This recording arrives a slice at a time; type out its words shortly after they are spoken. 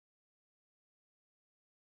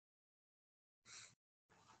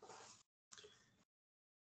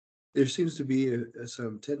There seems to be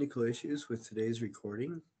some technical issues with today's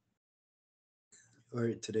recording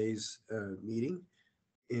or today's meeting.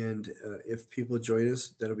 And if people join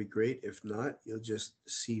us, that'll be great. If not, you'll just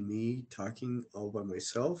see me talking all by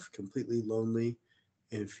myself, completely lonely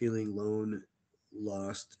and feeling lone,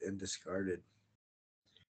 lost, and discarded.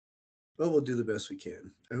 But we'll do the best we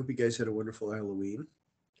can. I hope you guys had a wonderful Halloween.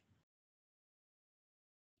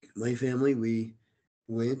 My family, we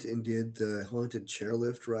went and did the haunted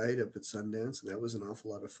chairlift ride up at Sundance, and that was an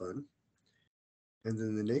awful lot of fun. And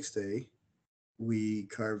then the next day, we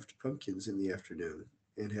carved pumpkins in the afternoon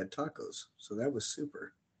and had tacos. So that was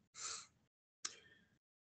super.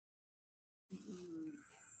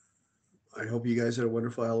 I hope you guys had a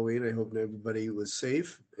wonderful Halloween. I hope everybody was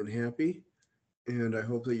safe and happy. And I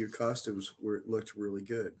hope that your costumes were looked really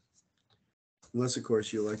good. Unless, of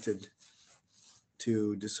course, you elected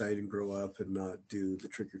to decide and grow up and not do the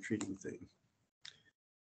trick or treating thing.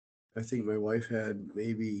 I think my wife had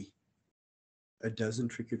maybe a dozen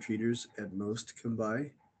trick or treaters at most come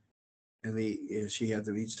by, and she had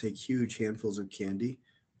them each take huge handfuls of candy.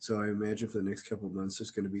 So I imagine for the next couple of months,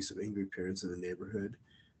 there's going to be some angry parents in the neighborhood.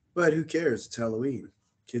 But who cares? It's Halloween.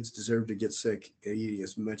 Kids deserve to get sick and eating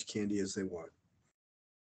as much candy as they want.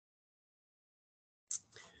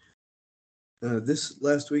 This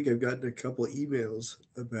last week, I've gotten a couple emails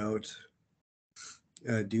about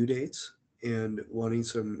due dates and wanting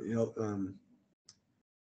some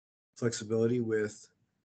flexibility with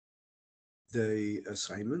the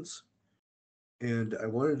assignments. And I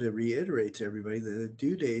wanted to reiterate to everybody that the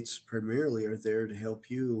due dates primarily are there to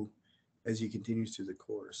help you as you continue through the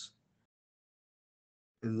course.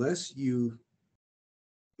 Unless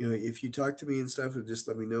if you talk to me and stuff and just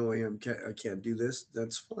let me know I can't do this,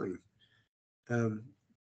 that's fine. Um,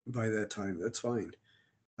 by that time, that's fine.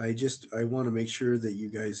 I want to make sure that you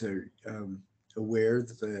guys are aware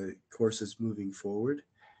that the course is moving forward,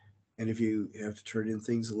 and if you have to turn in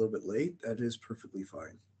things a little bit late, that is perfectly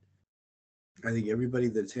fine. I think everybody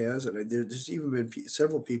that has, and there's even been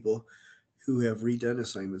several people who have redone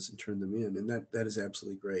assignments and turned them in, and that is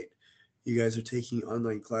absolutely great. You guys are taking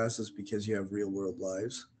online classes because you have real world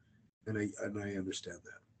lives, and I understand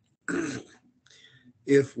that.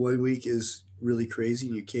 If 1 week is really crazy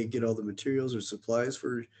and you can't get all the materials or supplies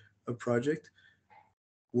for a project,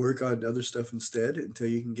 work on other stuff instead until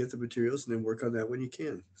you can get the materials, and then work on that when you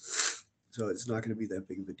can. So it's not going to be that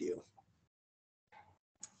big of a deal.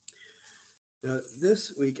 Now,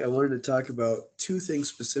 this week I wanted to talk about two things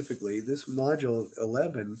specifically. This module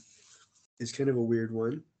 11 is kind of a weird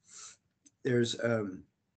one. There's a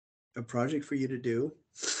project for you to do,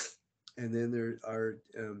 and then there are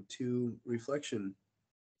two reflection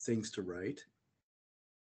things to write.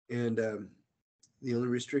 And the only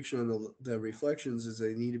restriction on the reflections is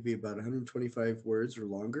they need to be about 125 words or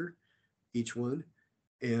longer, each one.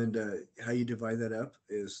 And how you divide that up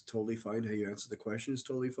is totally fine. How you answer the question is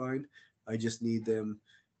totally fine. I just need them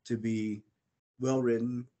to be well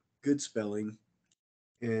written, good spelling,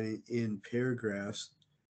 and in paragraphs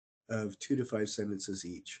of 2 to 5 sentences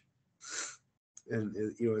each. And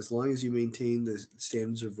as long as you maintain the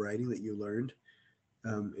standards of writing that you learned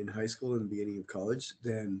in high school and the beginning of college,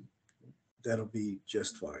 then that'll be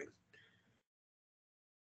just fine.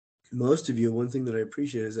 Most of you, one thing that I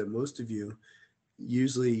appreciate is that most of you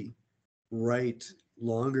usually write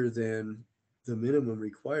longer than the minimum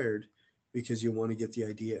required because you want to get the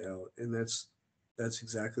idea out, and that's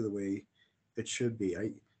exactly the way it should be.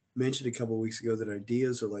 I mentioned a couple of weeks ago that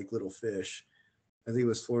ideas are like little fish. I think it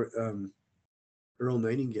was for Earl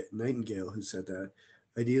Nightingale who said that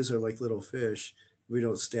ideas are like little fish. We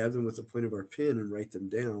don't stab them with the point of our pen and write them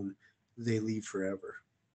down; they leave forever.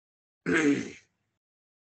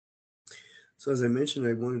 So as I mentioned,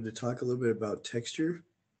 I wanted to talk a little bit about texture.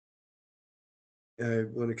 I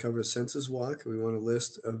want to cover a census walk. We want to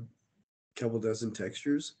list a couple dozen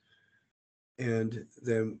textures. And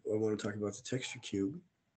then I want to talk about the texture cube.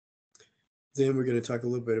 Then we're going to talk a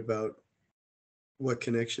little bit about what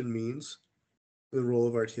connection means, the role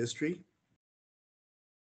of art history.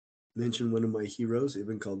 Mention one of my heroes,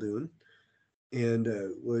 Ibn Khaldun. And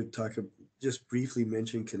we'll talk, just briefly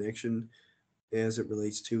mention connection as it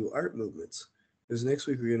relates to art movements. Because next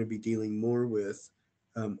week we're going to be dealing more with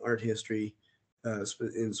art history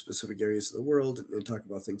in specific areas of the world and talk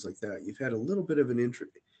about things like that. You've had a little bit of an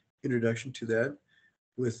introduction to that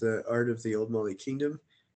with the art of the old Mali Kingdom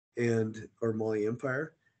and or Mali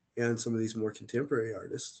Empire and some of these more contemporary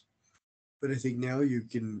artists. But I think now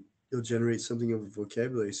you'll generate something of a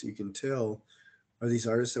vocabulary so you can tell, are these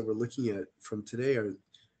artists that we're looking at from today,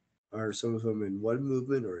 are some of them in one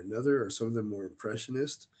movement or another, or some of them more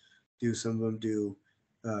impressionist? Do some of them do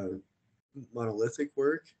uh, monolithic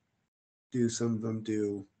work. Do some of them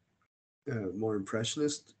do more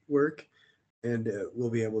impressionist work, and we'll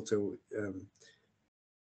be able to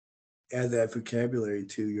add that vocabulary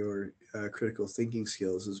to your critical thinking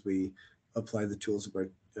skills as we apply the tools of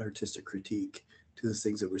artistic critique to the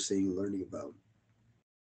things that we're seeing and learning about.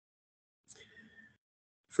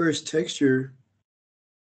 First, texture.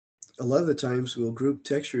 A lot of the times we'll group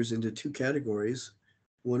textures into two categories.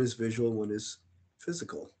 One is visual, one is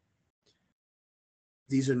physical.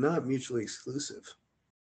 These are not mutually exclusive.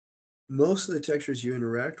 Most of the textures you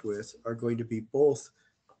interact with are going to be both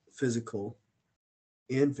physical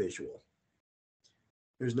and visual.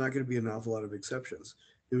 There's not going to be an awful lot of exceptions.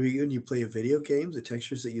 When you play a video game, the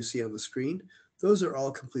textures that you see on the screen, those are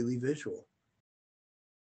all completely visual.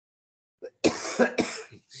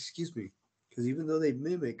 Excuse me. Because even though they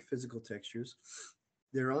mimic physical textures,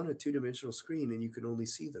 they're on a two-dimensional screen and you can only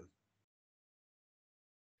see them.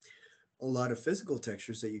 A lot of physical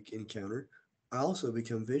textures that you encounter also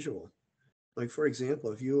become visual. Like, for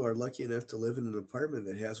example, if you are lucky enough to live in an apartment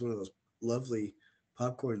that has one of those lovely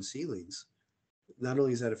popcorn ceilings, not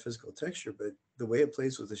only is that a physical texture, but the way it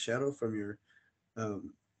plays with the shadow from your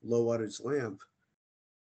low wattage lamp,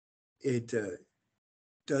 it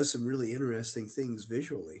does some really interesting things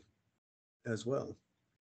visually as well.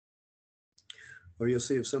 Or you'll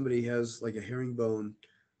see if somebody has like a herringbone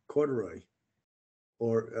corduroy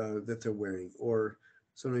or that they're wearing, or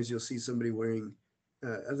sometimes you'll see somebody wearing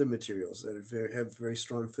other materials that have very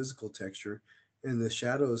strong physical texture, and the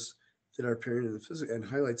shadows that are apparent in the physical and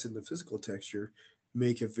highlights in the physical texture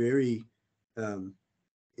make a very um,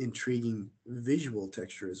 intriguing visual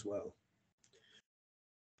texture as well.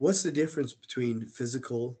 What's the difference between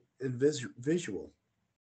physical and visual?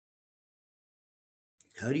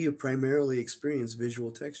 How do you primarily experience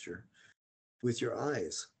visual texture? With your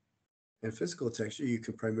eyes. And physical texture, you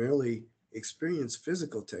can primarily experience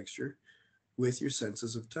physical texture with your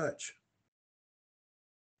senses of touch.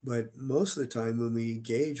 But most of the time, when we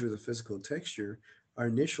engage with a physical texture, our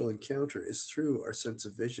initial encounter is through our sense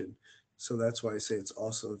of vision. So that's why I say it's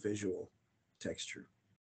also a visual texture.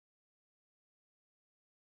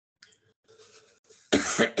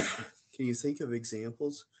 Can you think of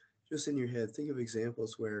examples? Just in your head, think of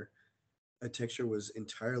examples where a texture was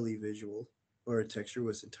entirely visual or a texture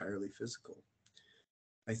was entirely physical.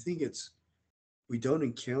 I think we don't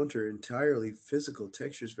encounter entirely physical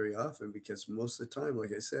textures very often because most of the time,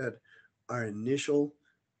 like I said, our initial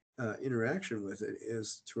interaction with it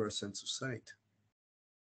is through our sense of sight.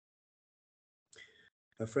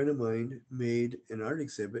 A friend of mine made an art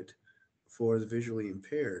exhibit for the visually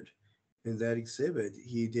impaired. In that exhibit,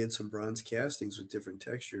 he did some bronze castings with different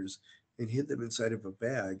textures and hid them inside of a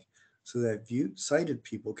bag so that sighted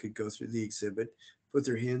people could go through the exhibit, put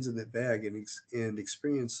their hands in the bag, and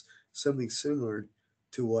experience something similar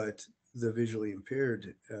to what the visually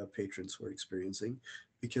impaired patrons were experiencing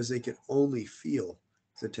because they could only feel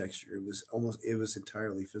the texture. It was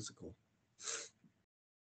entirely physical.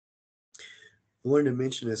 I wanted to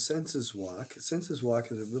mention a senses walk. A senses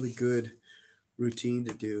walk is a really good routine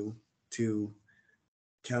to do to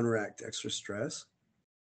counteract extra stress.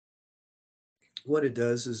 What it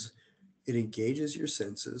does is it engages your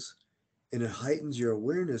senses and it heightens your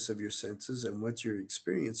awareness of your senses and what you're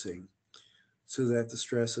experiencing so that the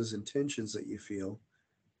stresses and tensions that you feel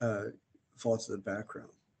uh, fall to the background.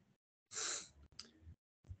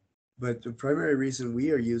 But the primary reason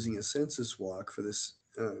we are using a senses walk for this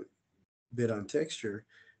bit on texture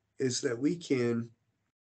is that we can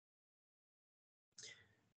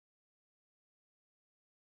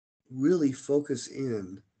really focus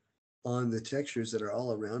in on the textures that are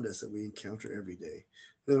all around us that we encounter every day.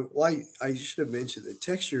 Now, why I should have mentioned the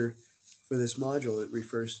texture for this module, it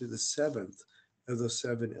refers to the seventh of those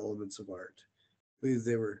seven elements of art. I believe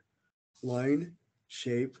they were line,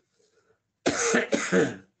 shape,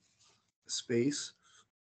 space,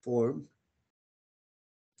 form,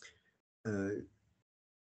 uh,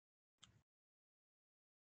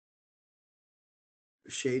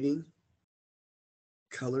 shading,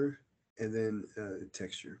 color, and then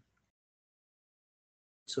texture.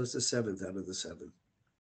 So it's the seventh out of the seven.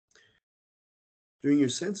 During your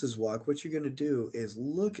senses walk, what you're going to do is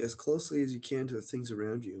look as closely as you can to the things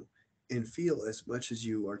around you and feel as much as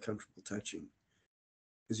you are comfortable touching.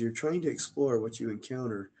 Because you're trying to explore what you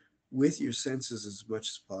encounter with your senses as much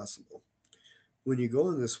as possible. When you go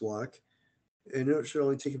on this walk, and it should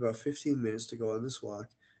only take about 15 minutes to go on this walk,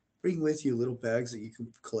 bring with you little bags that you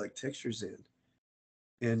can collect textures in.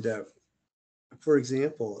 And for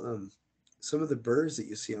example, some of the burrs that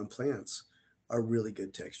you see on plants are really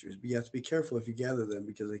good textures, but you have to be careful if you gather them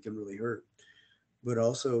because they can really hurt. but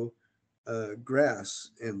also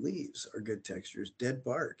grass and leaves are good textures. Dead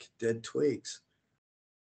bark, dead twigs,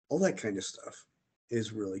 all that kind of stuff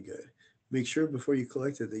is really good. Make sure before you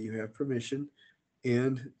collect it that you have permission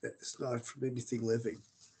and that it's not from anything living.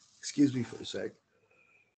 Excuse me for a sec.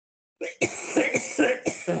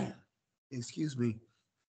 Excuse me.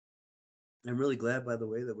 I'm really glad, by the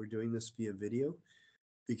way, that we're doing this via video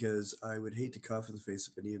because I would hate to cough in the face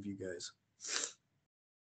of any of you guys.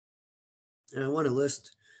 And I want to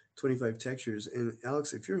list 25 textures. And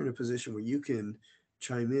Alex, if you're in a position where you can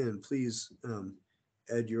chime in, please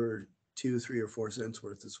add your 2, 3, or 4 cents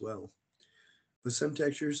worth as well. But some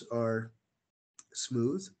textures are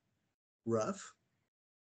smooth, rough,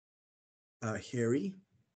 hairy,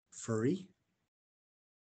 furry,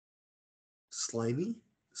 slimy,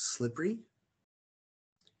 slippery.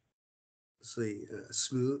 Let's see,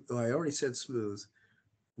 smooth. Oh, I already said smooth.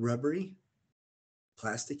 Rubbery,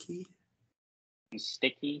 plasticky.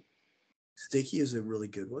 Sticky. Sticky is a really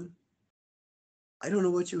good one. I don't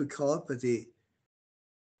know what you would call it, but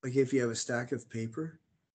like if you have a stack of paper,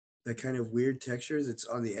 that kind of weird texture that's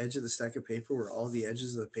on the edge of the stack of paper where all the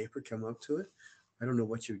edges of the paper come up to it. I don't know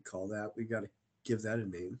what you would call that. We got to give that a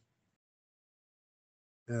name.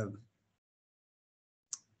 Um,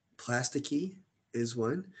 Plasticky is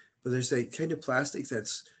one, but there's a kind of plastic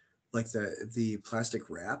that's like the plastic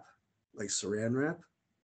wrap, like saran wrap.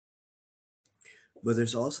 But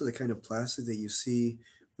there's also the kind of plastic that you see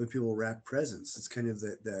when people wrap presents. It's kind of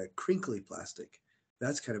the crinkly plastic.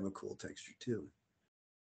 That's kind of a cool texture too.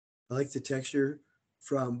 I like the texture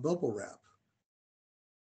from bubble wrap.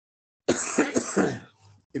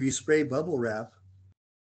 If you spray bubble wrap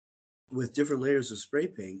with different layers of spray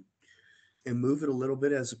paint and move it a little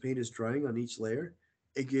bit as the paint is drying on each layer,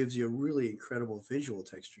 it gives you a really incredible visual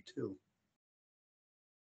texture too.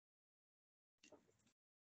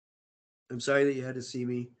 I'm sorry that you had to see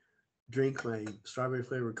me drink my strawberry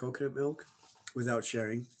flavored coconut milk without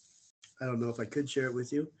sharing. I don't know if I could share it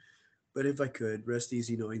with you, but if I could, rest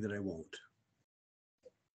easy knowing that I won't.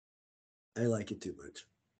 I like it too much.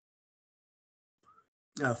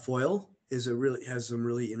 Foil has some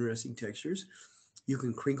really interesting textures. You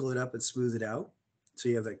can crinkle it up and smooth it out, so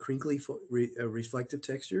you have that crinkly reflective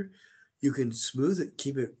texture. You can smooth it,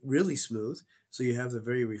 keep it really smooth, so you have the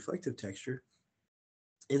very reflective texture.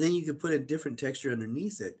 And then you can put a different texture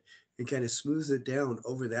underneath it and kind of smooth it down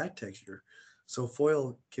over that texture. So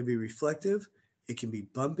foil can be reflective, it can be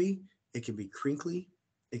bumpy, it can be crinkly,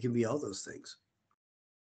 it can be all those things.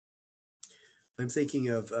 I'm thinking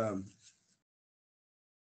of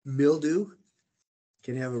mildew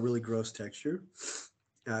can have a really gross texture.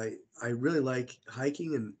 I really like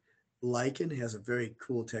hiking, and lichen has a very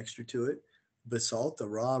cool texture to it. Basalt, the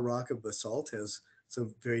raw rock of basalt, has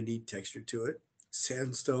some very neat texture to it.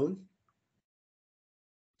 Sandstone,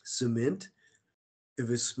 cement, if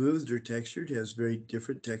it's smoothed or textured, has very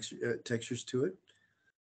different textures to it.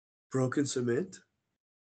 Broken cement,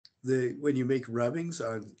 when you make rubbings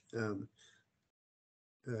on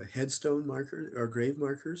headstone markers or grave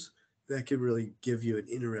markers, that can really give you an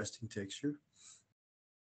interesting texture.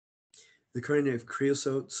 The kind of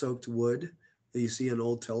creosote soaked wood that you see on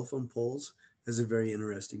old telephone poles has a very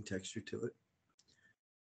interesting texture to it.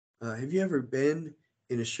 Have you ever been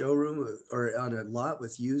in a showroom or on a lot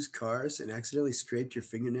with used cars and accidentally scraped your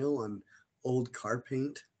fingernail on old car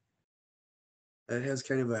paint? It has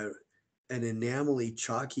kind of an enamely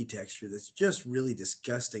chalky texture that's just really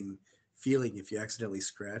disgusting feeling if you accidentally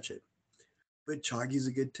scratch it. But chalky is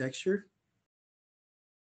a good texture.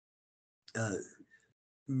 Uh,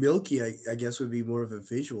 Milky, I guess, would be more of a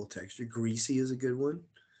visual texture. Greasy is a good one.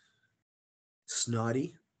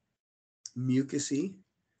 Snotty, mucusy,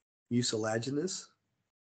 mucilaginous,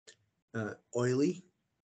 oily,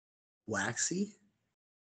 waxy.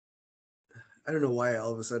 I don't know why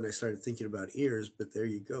all of a sudden I started thinking about ears, but there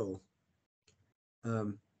you go.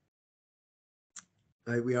 Um,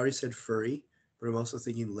 we already said furry, but I'm also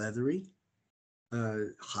thinking leathery,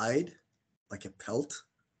 hide, like a pelt.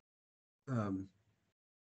 Um,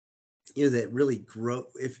 that really grow.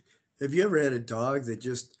 If have you ever had a dog that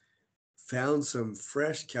just found some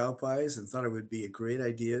fresh cow pies and thought it would be a great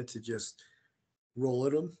idea to just roll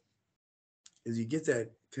at them? Is you get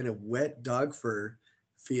that kind of wet dog fur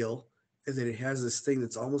feel, and then it has this thing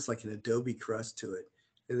that's almost like an adobe crust to it,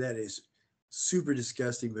 and that is super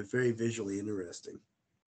disgusting but very visually interesting.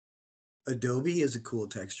 Adobe is a cool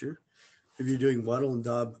texture. If you're doing wattle and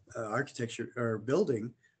daub architecture or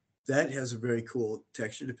building, that has a very cool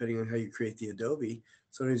texture depending on how you create the adobe.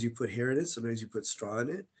 Sometimes you put hair in it, sometimes you put straw in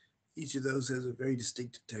it. Each of those has a very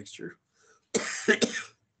distinctive texture.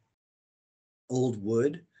 Old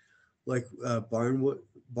wood, like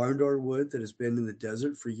barn door wood that has been in the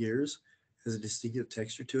desert for years has a distinctive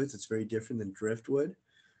texture to it that's very different than driftwood.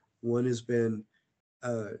 One has been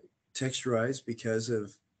uh, texturized because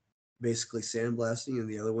of basically sandblasting, and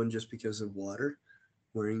the other one just because of water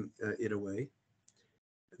wearing it away.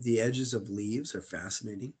 The edges of leaves are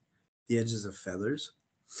fascinating. The edges of feathers,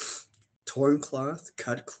 torn cloth,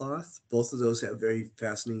 cut cloth, both of those have very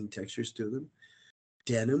fascinating textures to them.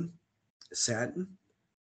 Denim, satin,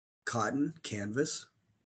 cotton, canvas,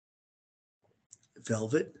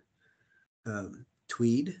 velvet,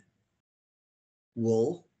 tweed,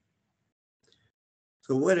 wool.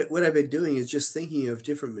 So what I've been doing is just thinking of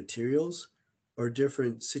different materials or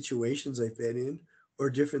different situations I've been in or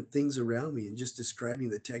different things around me and just describing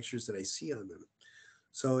the textures that I see on them.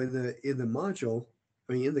 So in the module,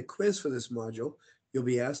 I mean in the quiz for this module, you'll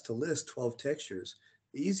be asked to list 12 textures.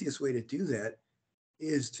 The easiest way to do that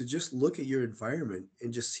is to just look at your environment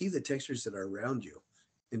and just see the textures that are around you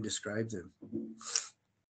and describe them.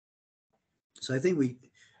 So I think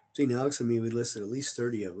between Alex and me, we listed at least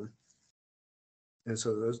 30 of them. And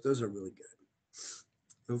so those are really good.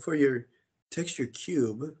 And for your texture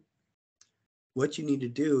cube, what you need to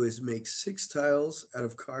do is make 6 tiles out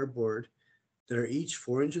of cardboard that are each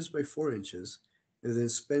 4 inches by 4 inches, and then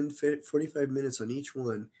spend 45 minutes on each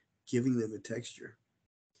one, giving them a texture.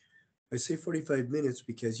 I say 45 minutes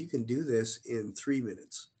because you can do this in 3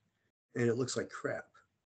 minutes and it looks like crap.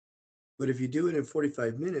 But if you do it in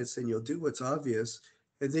 45 minutes, then you'll do what's obvious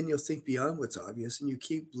and then you'll think beyond what's obvious and you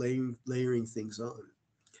keep layering things on.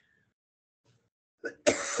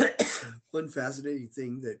 One fascinating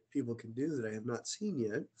thing that people can do that I have not seen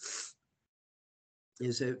yet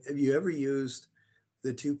is have you ever used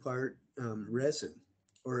the two-part resin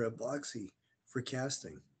or epoxy for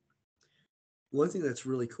casting? One thing that's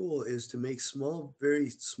really cool is to make small, very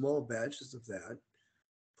small batches of that,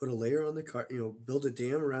 put a layer on the car, build a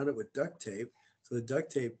dam around it with duct tape. So the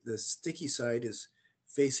duct tape, the sticky side is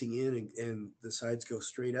facing in and the sides go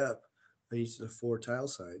straight up on each of the 4 tile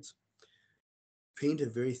sides. Paint a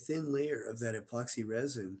very thin layer of that epoxy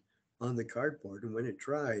resin on the cardboard. And when it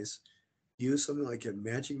dries, use something like a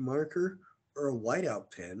magic marker or a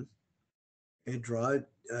whiteout pen and draw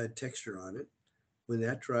a texture on it. When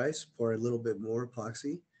that dries, pour a little bit more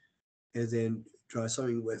epoxy and then draw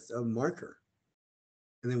something with a marker.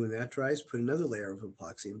 And then when that dries, put another layer of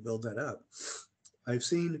epoxy and build that up. I've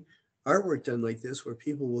seen artwork done like this where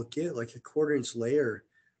people will get like a quarter-inch layer,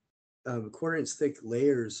 quarter-inch thick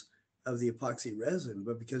layers of the epoxy resin,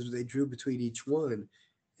 but because they drew between each one,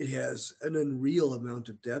 it has an unreal amount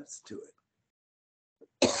of depth to it.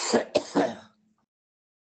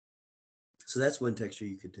 So that's one texture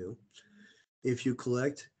you could do. If you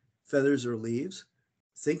collect feathers or leaves,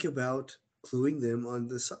 think about gluing them on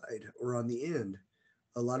the side or on the end.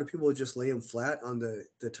 A lot of people just lay them flat on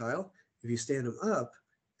the tile. If you stand them up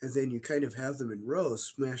and then you kind of have them in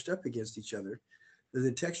rows smashed up against each other, then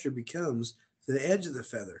the texture becomes the edge of the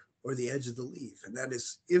feather or the edge of the leaf. And that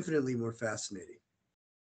is infinitely more fascinating.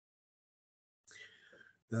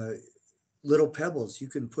 Uh, Little pebbles, you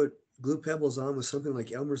can put glue pebbles on with something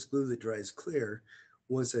like Elmer's glue that dries clear.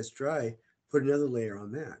 Once that's dry, put another layer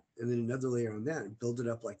on that and then another layer on that and build it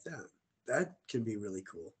up like that. That can be really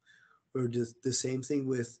cool. Or just the same thing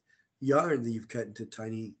with yarn that you've cut into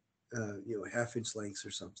tiny, half-inch lengths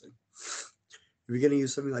or something. If you're going to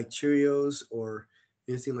use something like Cheerios or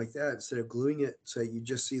anything like that, instead of gluing it so you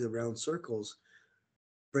just see the round circles,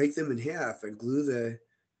 break them in half and glue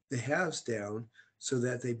the halves down so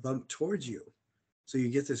that they bump towards you. So you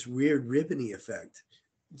get this weird ribbony effect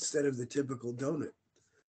instead of the typical donut.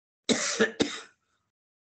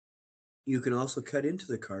 You can also cut into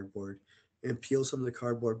the cardboard and peel some of the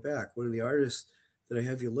cardboard back. One of the artists that I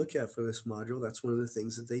have you look at for this module, that's one of the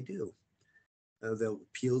things that they do. They'll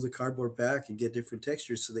peel the cardboard back and get different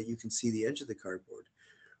textures so that you can see the edge of the cardboard.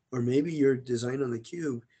 Or maybe your design on the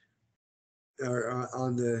cube or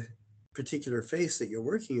on the particular face that you're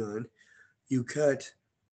working on, you cut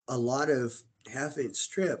a lot of half-inch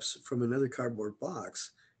strips from another cardboard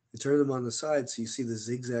box and turn them on the side so you see the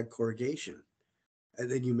zigzag corrugation. And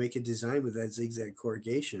then you make a design with that zigzag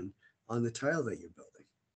corrugation on the tile that you're building.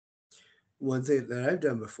 One thing that I've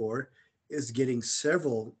done before is getting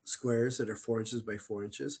several squares that are 4 inches by 4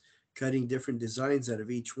 inches, cutting different designs out of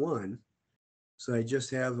each one. So I just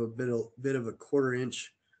have a bit of a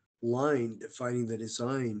quarter-inch line defining the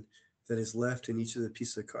design that is left in each of the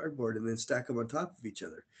pieces of cardboard and then stack them on top of each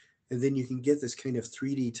other. And then you can get this kind of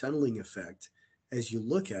 3D tunneling effect as you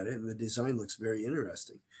look at it, and the design looks very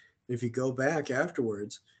interesting. And if you go back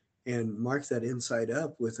afterwards and mark that inside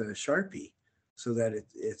up with a Sharpie so that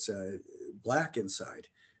it's black inside,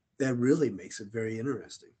 that really makes it very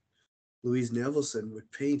interesting. Louise Nevelson would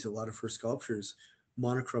paint a lot of her sculptures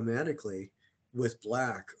monochromatically with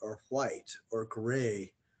black or white or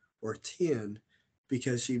gray or tin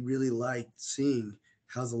because she really liked seeing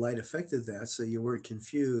how the light affected that so you weren't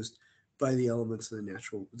confused by the elements of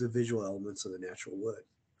the visual elements of the natural wood.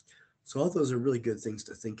 So all those are really good things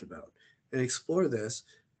to think about and explore this.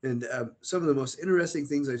 And some of the most interesting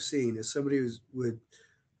things I've seen is somebody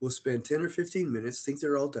will spend 10 or 15 minutes, think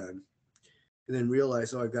they're all done, and then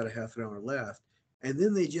realize, oh, I've got a half an hour left. And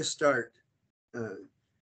then they just start uh,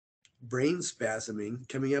 brain spasming,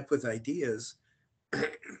 coming up with ideas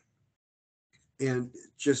and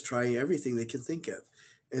just trying everything they can think of.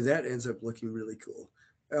 And that ends up looking really cool.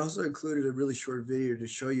 I also included a really short video to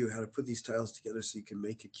show you how to put these tiles together so you can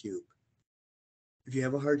make a cube. If you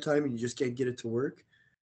have a hard time and you just can't get it to work,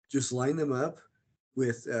 just line them up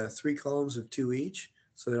with three columns of two each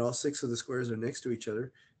so that all six of the squares are next to each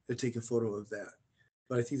other and take a photo of that.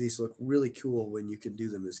 But I think these look really cool when you can do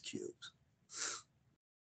them as cubes.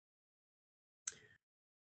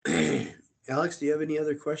 Alex, do you have any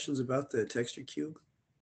other questions about the texture cube?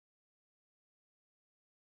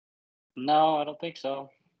 No, I don't think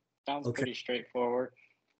so. Sounds Okay. pretty straightforward.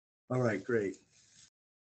 All right, great.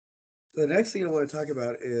 The next thing I want to talk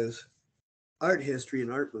about is art history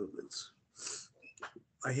and art movements.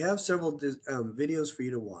 I have several videos for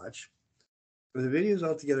you to watch. The videos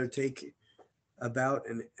altogether take about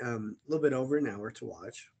a little bit over an hour to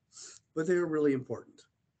watch, but they're really important.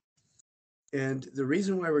 And the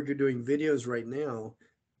reason why we're doing videos right now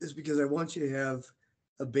is because I want you to have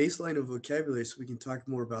a baseline of vocabulary so we can talk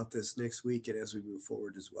more about this next week and as we move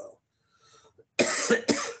forward as well.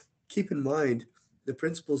 Keep in mind the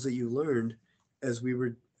principles that you learned as we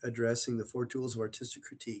were addressing the four tools of artistic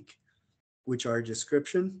critique, which are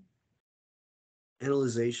description,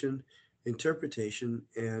 analyzation, interpretation,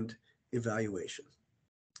 and evaluation.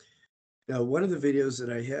 Now, one of the videos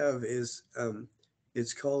that I have is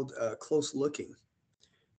it's called Close Looking,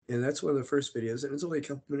 and that's one of the first videos, and it's only a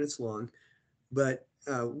couple minutes long. But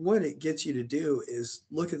what it gets you to do is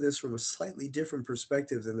look at this from a slightly different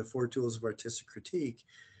perspective than the four tools of artistic critique,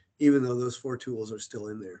 even though those four tools are still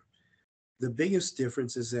in there. The biggest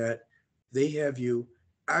difference is that they have you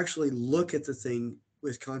actually look at the thing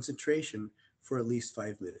with concentration for at least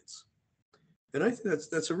 5 minutes. And I think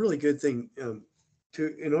that's a really good thing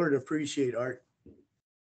to in order to appreciate art.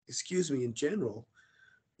 Excuse me, in general,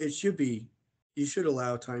 it should be you should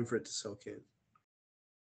allow time for it to soak in.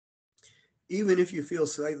 Even if you feel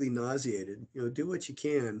slightly nauseated, do what you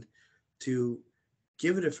can to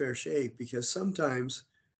give it a fair shake because sometimes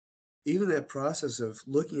even that process of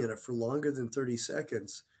looking at it for longer than 30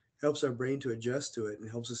 seconds helps our brain to adjust to it and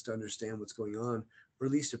helps us to understand what's going on, or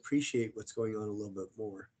at least appreciate what's going on a little bit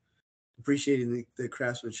more. Appreciating the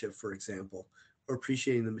craftsmanship, for example, or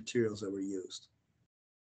appreciating the materials that were used.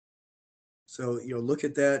 So, look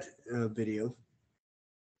at that video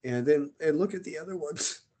and look at the other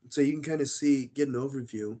ones so you can kind of get an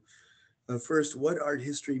overview of first what art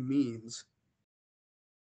history means,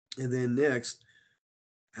 and then next,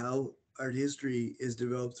 how art history is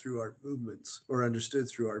developed through art movements or understood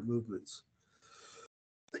through art movements.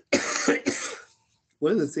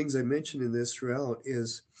 One of the things I mentioned in this throughout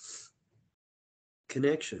is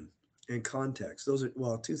connection and context. Those are,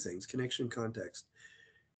 well, two things: connection and context.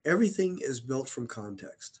 Everything is built from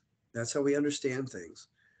context. That's how we understand things.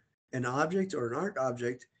 An object or an art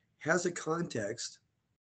object has a context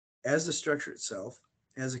as the structure itself,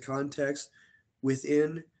 has a context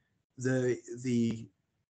within the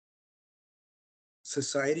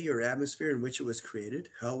society or atmosphere in which it was created,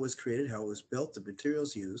 how it was built, the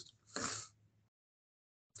materials used,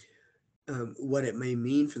 what it may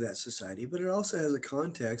mean for that society, but it also has a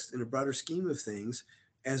context in a broader scheme of things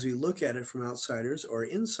as we look at it from outsiders or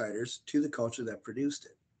insiders to the culture that produced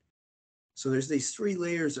it. So there's these three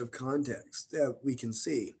layers of context that we can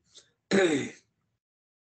see. Ibn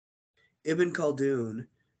Khaldun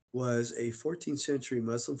was a 14th century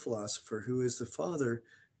Muslim philosopher who is the father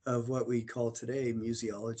of what we call today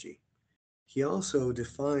museology. He also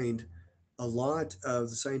defined a lot of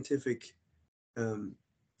the scientific um,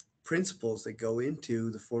 principles that go into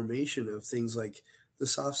the formation of things like the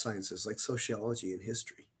soft sciences, like sociology and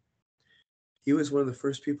history. He was one of the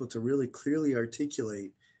first people to really clearly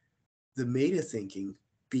articulate the meta thinking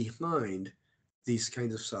behind these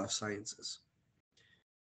kinds of soft sciences.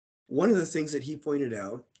 One of the things that he pointed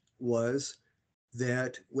out was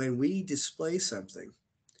that when we display something,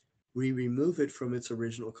 we remove it from its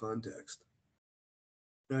original context.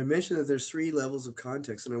 Now, I mentioned that there's three levels of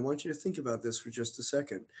context, and I want you to think about this for just a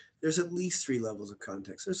second. There's at least three levels of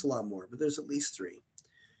context. There's a lot more, but there's at least three.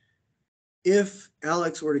 If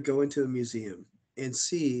Alex were to go into a museum and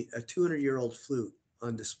see a 200-year-old flute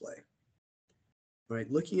on display, right,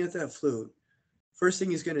 looking at that flute, first thing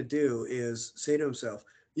he's going to do is say to himself,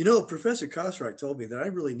 you know, Professor Kosrock told me that I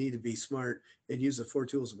really need to be smart and use the four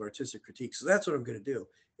tools of artistic critique. So that's what I'm going to do.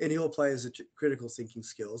 And he'll apply his critical thinking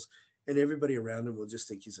skills, and everybody around him will just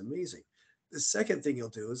think he's amazing. The second thing he'll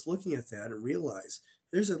do is looking at that and realize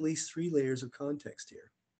there's at least three layers of context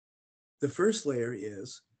here. The first layer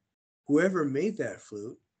is whoever made that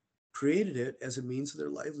flute created it as a means of their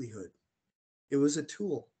livelihood. It was a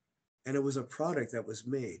tool and it was a product that was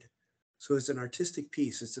made. So it's an artistic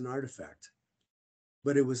piece, it's an artifact,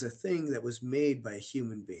 but it was a thing that was made by a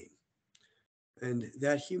human being. And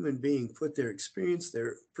that human being put their experience,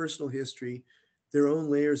 their personal history, their own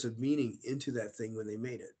layers of meaning into that thing when they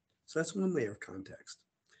made it. So that's one layer of context.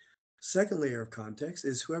 Second layer of context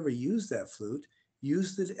is whoever used that flute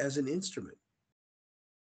used it as an instrument,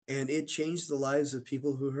 and it changed the lives of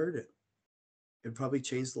people who heard it. It probably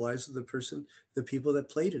changed the lives of the people that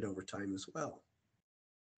played it over time as well.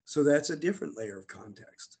 So that's a different layer of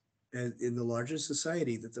context, and in the larger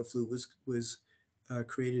society that the flute was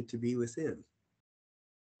created to be within,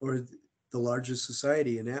 or the largest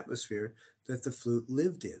society and atmosphere that the flute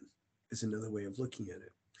lived in, is another way of looking at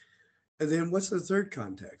it. And then what's the third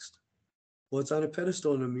context? Well, it's on a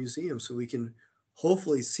pedestal in a museum, so we can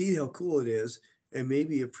hopefully see how cool it is and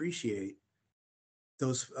maybe appreciate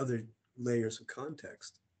those other layers of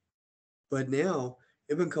context. But now,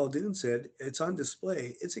 Ibn Khaldun said it's on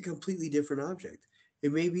display. It's a completely different object.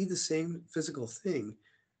 It may be the same physical thing,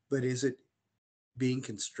 but is it being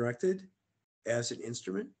constructed as an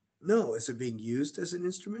instrument? No. Is it being used as an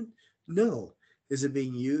instrument? No. Is it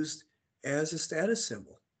being used as a status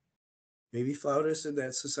symbol? Maybe flautists in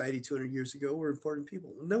that society 200 years ago were important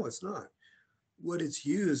people. No, it's not. What it's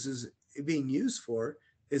used is being used for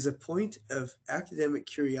is a point of academic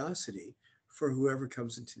curiosity for whoever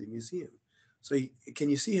comes into the museum. So can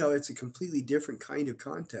you see how it's a completely different kind of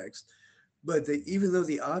context? But even though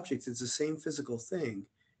the object is the same physical thing,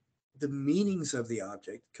 the meanings of the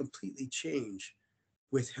object completely change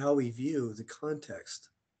with how we view the context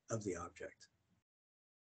of the object.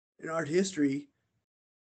 And art history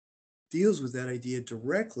deals with that idea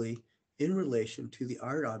directly in relation to the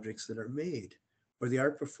art objects that are made or the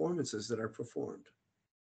art performances that are performed.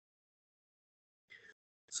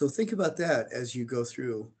 So think about that as you go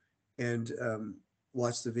through and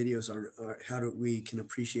watch the videos on we can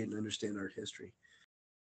appreciate and understand art history.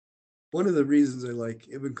 One of the reasons I like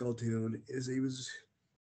Ibn Khaldun is he was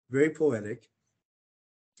very poetic,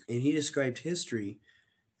 and he described history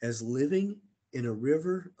as living in a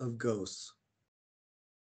river of ghosts.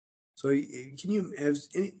 So can you have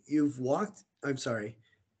you've walked? I'm sorry.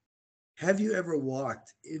 Have you ever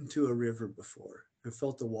walked into a river before and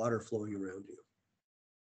felt the water flowing around you?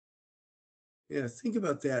 Yeah, think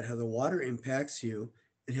about that, how the water impacts you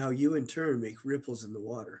and how you in turn make ripples in the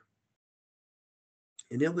water.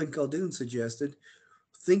 And Ibn Khaldun suggested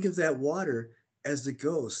think of that water as the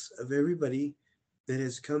ghosts of everybody that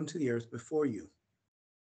has come to the earth before you.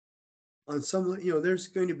 On some, there's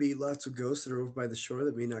going to be lots of ghosts that are over by the shore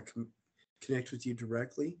that may not connect with you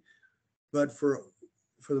directly, but for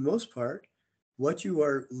the most part, what you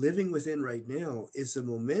are living within right now is the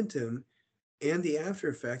momentum and the after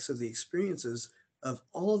effects of the experiences of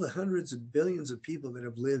all the hundreds of billions of people that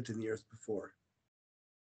have lived in the earth before.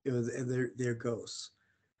 And they're ghosts.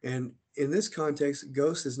 And in this context,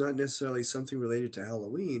 ghost is not necessarily something related to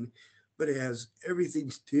Halloween, but it has everything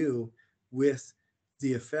to do with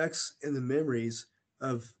the effects and the memories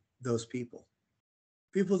of those people.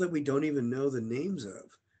 People that we don't even know the names of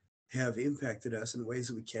have impacted us in ways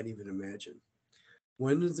that we can't even imagine.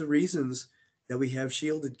 One of the reasons that we have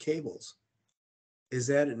shielded cables is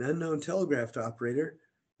that an unknown telegraph operator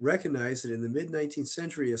recognized that in the mid 19th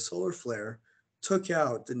century, a solar flare took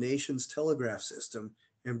out the nation's telegraph system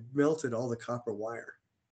and melted all the copper wire.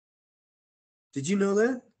 Did you know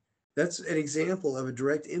that? That's an example of a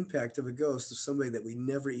direct impact of a ghost of somebody that we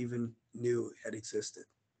never even knew had existed.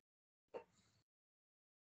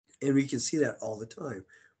 And we can see that all the time.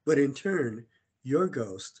 But in turn, your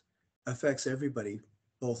ghost affects everybody,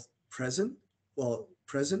 both present,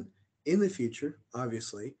 in the future,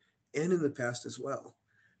 obviously, and in the past as well.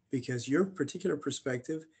 Because your particular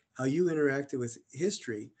perspective, how you interacted with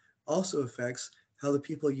history, also affects how the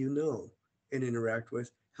people you know and interact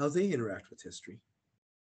with, how they interact with history.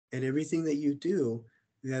 And everything that you do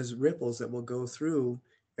has ripples that will go through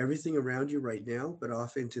everything around you right now, but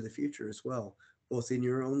off into the future as well, both in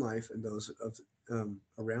your own life and those of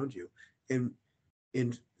around you. And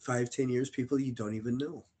in 5, 10 years, people you don't even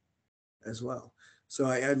know as well. So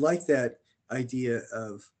I like that idea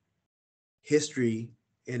of history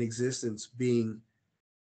and existence being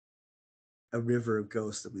a river of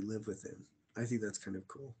ghosts that we live within. I think that's kind of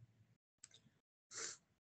cool.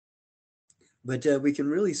 But we can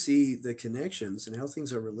really see the connections and how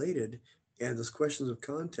things are related and those questions of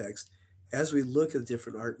context as we look at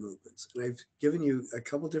different art movements. And I've given you a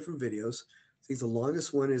couple different videos. I think the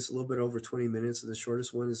longest one is a little bit over 20 minutes, and the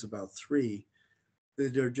shortest one is about three.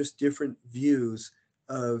 They're just different views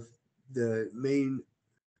of the main,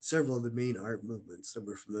 several of the main art movements that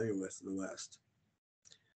we're familiar with in the West.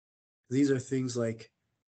 These are things like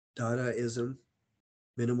Dadaism,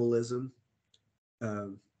 minimalism,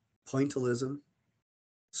 um, pointillism,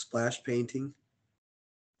 splash painting,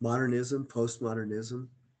 modernism, postmodernism,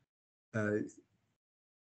 uh,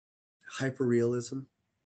 hyperrealism.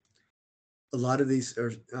 A lot of these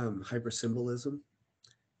are hypersymbolism.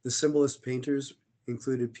 The symbolist painters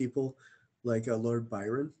included people like Lord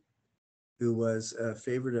Byron, who was a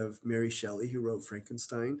favorite of Mary Shelley, who wrote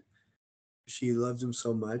Frankenstein. She loved him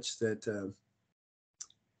so much that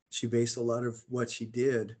she based a lot of what she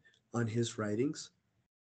did on his writings,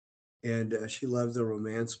 and she loved the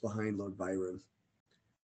romance behind Lord Byron.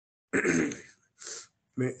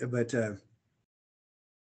 But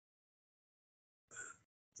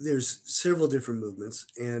there's several different movements,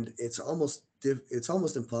 and it's almost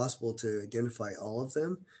impossible to identify all of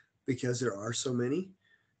them because there are so many.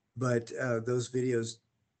 But those videos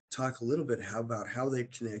talk a little bit about how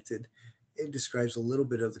they've connected. It describes a little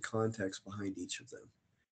bit of the context behind each of them.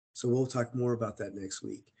 So we'll talk more about that next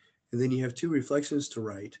week. And then you have two reflections to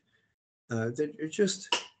write that are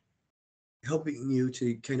just helping you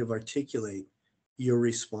to kind of articulate your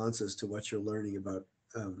responses to what you're learning about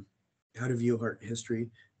how to view art history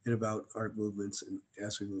and about art movements and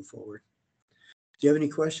as we move forward. Do you have any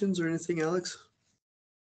questions or anything, Alex?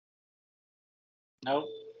 Nope.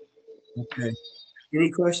 Okay.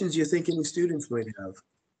 Any questions you think any students might have?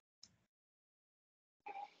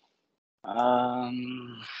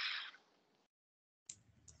 Um,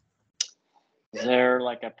 is there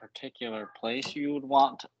like a particular place you would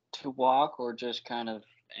want to walk, or just kind of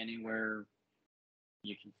anywhere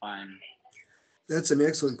you can find? That's an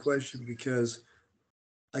excellent question because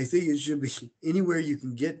I think it should be anywhere you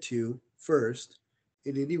can get to first,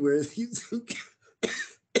 and anywhere that you think,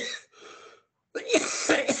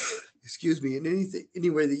 excuse me, and anything,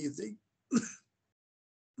 anywhere that you think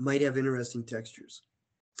might have interesting textures.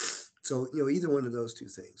 So, either one of those two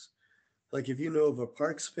things. Like if you know of a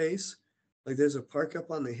park space, like there's a park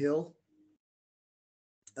up on the hill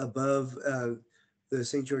above the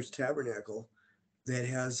St. George Tabernacle that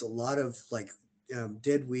has a lot of like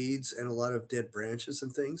dead weeds and a lot of dead branches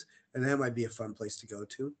and things. And that might be a fun place to go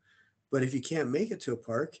to. But if you can't make it to a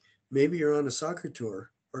park, maybe you're on a soccer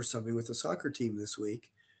tour or something with a soccer team this week,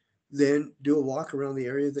 then do a walk around the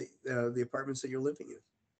area that the apartments that you're living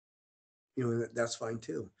in. That's fine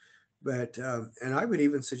too. But and I would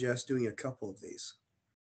even suggest doing a couple of these,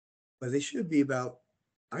 but they should be about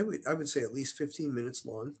I would say at least 15 minutes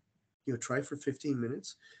long. Try for 15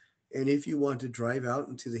 minutes. And if you want to drive out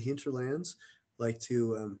into the hinterlands, like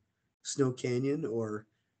to Snow Canyon or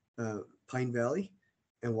Pine Valley,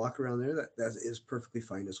 and walk around there, that is perfectly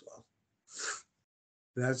fine as well.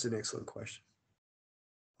 That's an excellent question.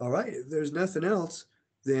 All right, if there's nothing else,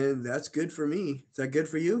 then that's good for me. Is that good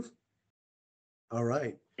for you? All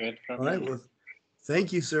right. Good for All right. me. Well,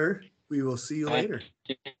 thank you, sir. We will see you Thank later.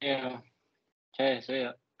 you. Okay, see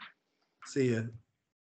ya. See ya.